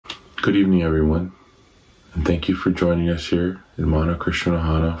Good evening, everyone, and thank you for joining us here in Mana Christian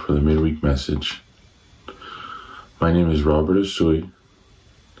Ohana for the midweek message. My name is Robert Asui,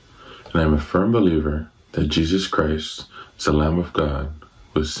 and I am a firm believer that Jesus Christ is the Lamb of God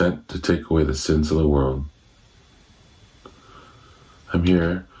who was sent to take away the sins of the world. I'm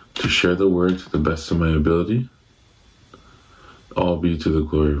here to share the word to the best of my ability, all be to the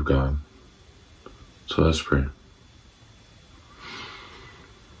glory of God. So let's pray.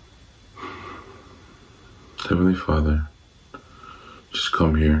 Heavenly Father, just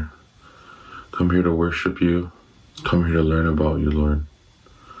come here to worship you, come here to learn about you, Lord.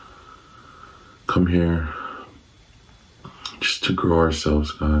 Come here just to grow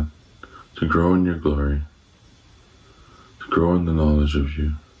ourselves, God, to grow in your glory, to grow in the knowledge of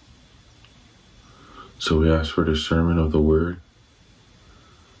you. So we ask for discernment of the word.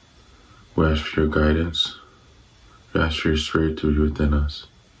 We ask for your guidance. We ask for your spirit to be within us.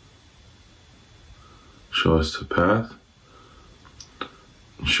 Show us the path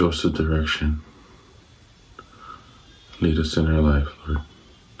and show us the direction. Lead us in our life, Lord.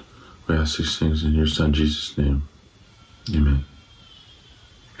 We ask these things in your Son, Jesus' name. Amen.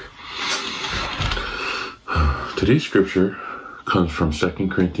 Today's scripture comes from 2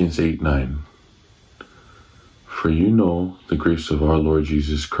 Corinthians 8:9. For you know the grace of our Lord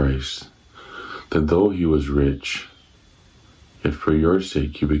Jesus Christ, that though he was rich, yet for your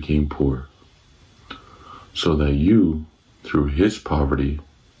sake he became poor, so that you, through his poverty,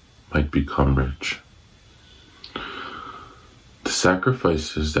 might become rich. The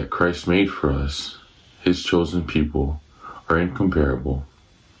sacrifices that Christ made for us, his chosen people, are incomparable.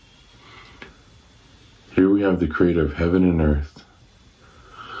 Here we have the creator of heaven and earth,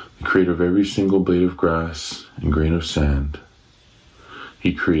 the creator of every single blade of grass and grain of sand.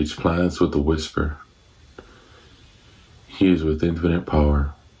 He creates planets with a whisper. He is with infinite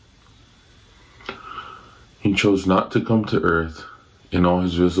power. He chose not to come to earth in all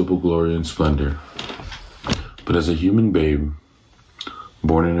his visible glory and splendor, but as a human babe,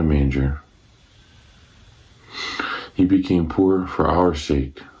 born in a manger. He became poor for our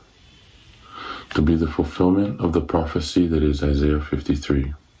sake, to be the fulfillment of the prophecy that is Isaiah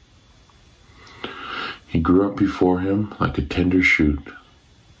 53. He grew up before him like a tender shoot,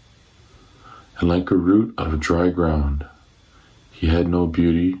 and like a root out of dry ground. He had no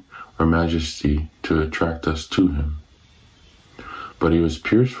beauty or majesty to attract us to him. But he was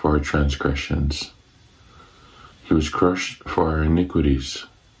pierced for our transgressions. He was crushed for our iniquities.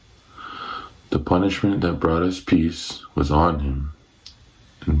 The punishment that brought us peace was on him,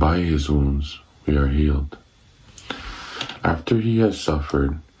 and by his wounds we are healed. After he has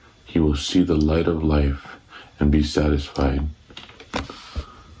suffered, he will see the light of life and be satisfied.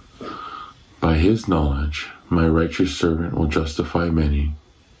 By his knowledge, my righteous servant will justify many,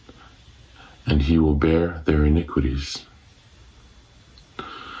 and he will bear their iniquities.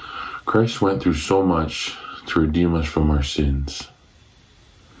 Christ went through so much to redeem us from our sins.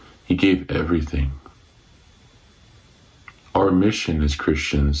 He gave everything. Our mission as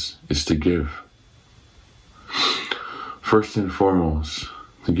Christians is to give. First and foremost,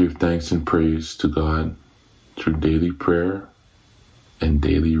 to give thanks and praise to God through daily prayer and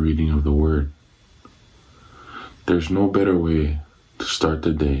daily reading of the Word. There's no better way to start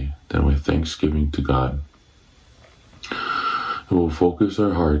the day than with thanksgiving to God. It will focus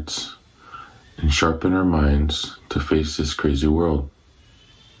our hearts and sharpen our minds to face this crazy world.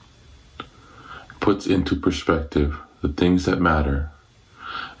 It puts into perspective the things that matter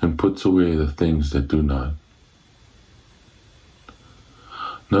and puts away the things that do not.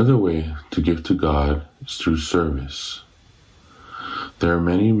 Another way to give to God is through service. There are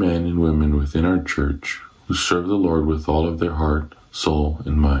many men and women within our church who serve the Lord with all of their heart, soul,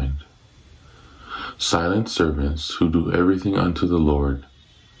 and mind. Silent servants who do everything unto the Lord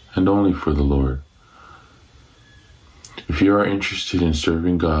and only for the Lord. If you are interested in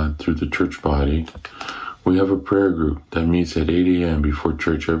serving God through the church body, we have a prayer group that meets at 8 a.m. before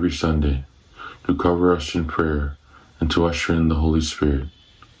church every Sunday to cover us in prayer and to usher in the Holy Spirit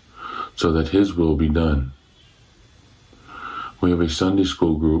so that his will be done. We have a Sunday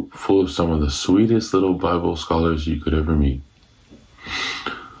school group full of some of the sweetest little Bible scholars you could ever meet.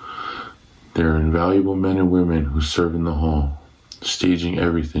 There are invaluable men and women who serve in the hall, staging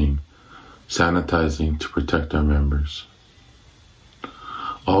everything, sanitizing to protect our members.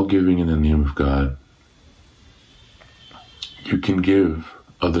 All giving in the name of God. You can give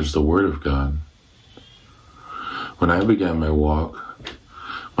others the Word of God. When I began my walk,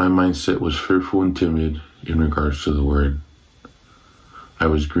 my mindset was fearful and timid in regards to the Word. I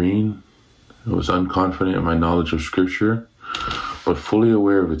was green, I was unconfident in my knowledge of Scripture, but fully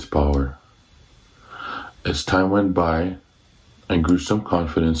aware of its power. As time went by, I grew some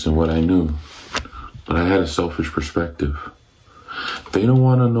confidence in what I knew, but I had a selfish perspective. If they don't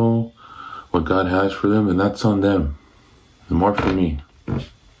want to know what God has for them, then that's on them, and more for me.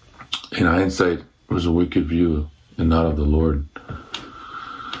 In hindsight, it was a wicked view and not of the Lord.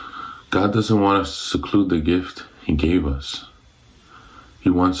 God doesn't want us to seclude the gift He gave us. He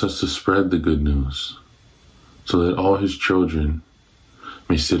wants us to spread the good news so that all His children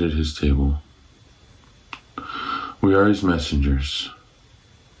may sit at His table. We are His messengers,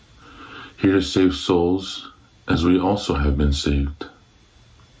 here to save souls as we also have been saved.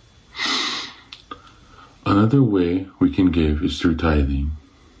 Another way we can give is through tithing.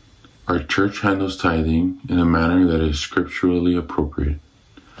 Our church handles tithing in a manner that is scripturally appropriate.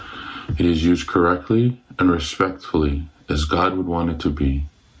 It is used correctly and respectfully as God would want it to be,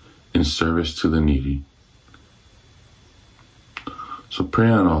 in service to the needy. So pray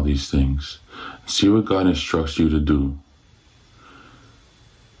on all these things and see what God instructs you to do.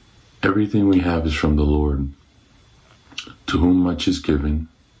 Everything we have is from the Lord. To whom much is given,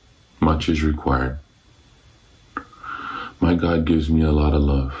 much is required. My God gives me a lot of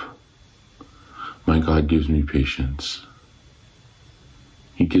love. My God gives me patience.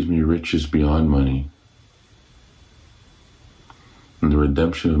 He gives me riches beyond money. And the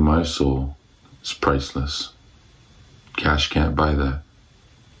redemption of my soul is priceless. Cash can't buy that.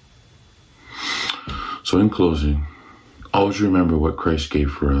 So in closing, always remember what Christ gave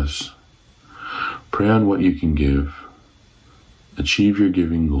for us. Pray on what you can give. Achieve your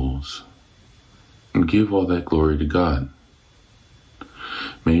giving goals. And give all that glory to God.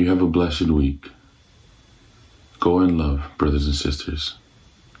 May you have a blessed week. Go in love, brothers and sisters.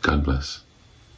 God bless.